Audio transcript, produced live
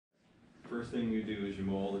first thing you do is you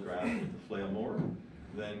mow all the grass with the flail mower.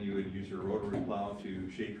 Then you would use your rotary plow to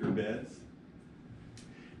shape your beds.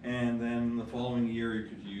 And then the following year you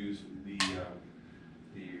could use the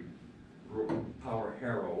power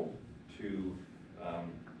harrow to,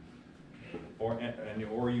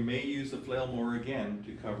 or you may use the flail mower again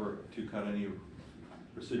to cut any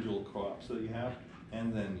residual crops that you have,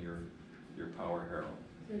 and then your power harrow.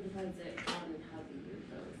 So it depends on how you use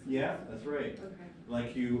those. Yeah, that's right. Okay.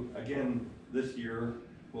 Like you, again, this year,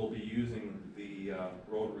 we'll be using the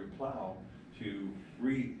rotary plow to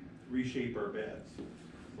reshape our beds.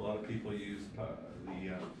 A lot of people use the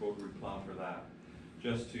rotary plow for that,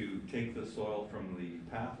 just to take the soil from the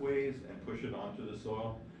pathways and push it onto the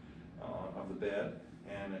soil of the bed.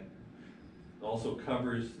 And it also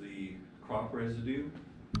covers the crop residue,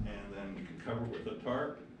 and then you can cover it with a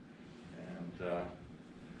tarp, and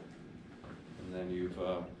then you've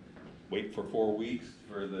wait for 4 weeks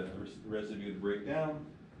for the residue to break down,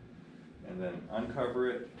 and then uncover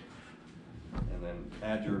it, and then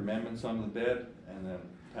add your amendments on the bed, and then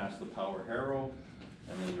pass the power harrow,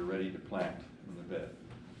 and then you're ready to plant in the bed.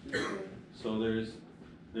 So there's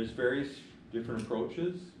various different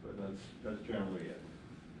approaches, but that's generally it.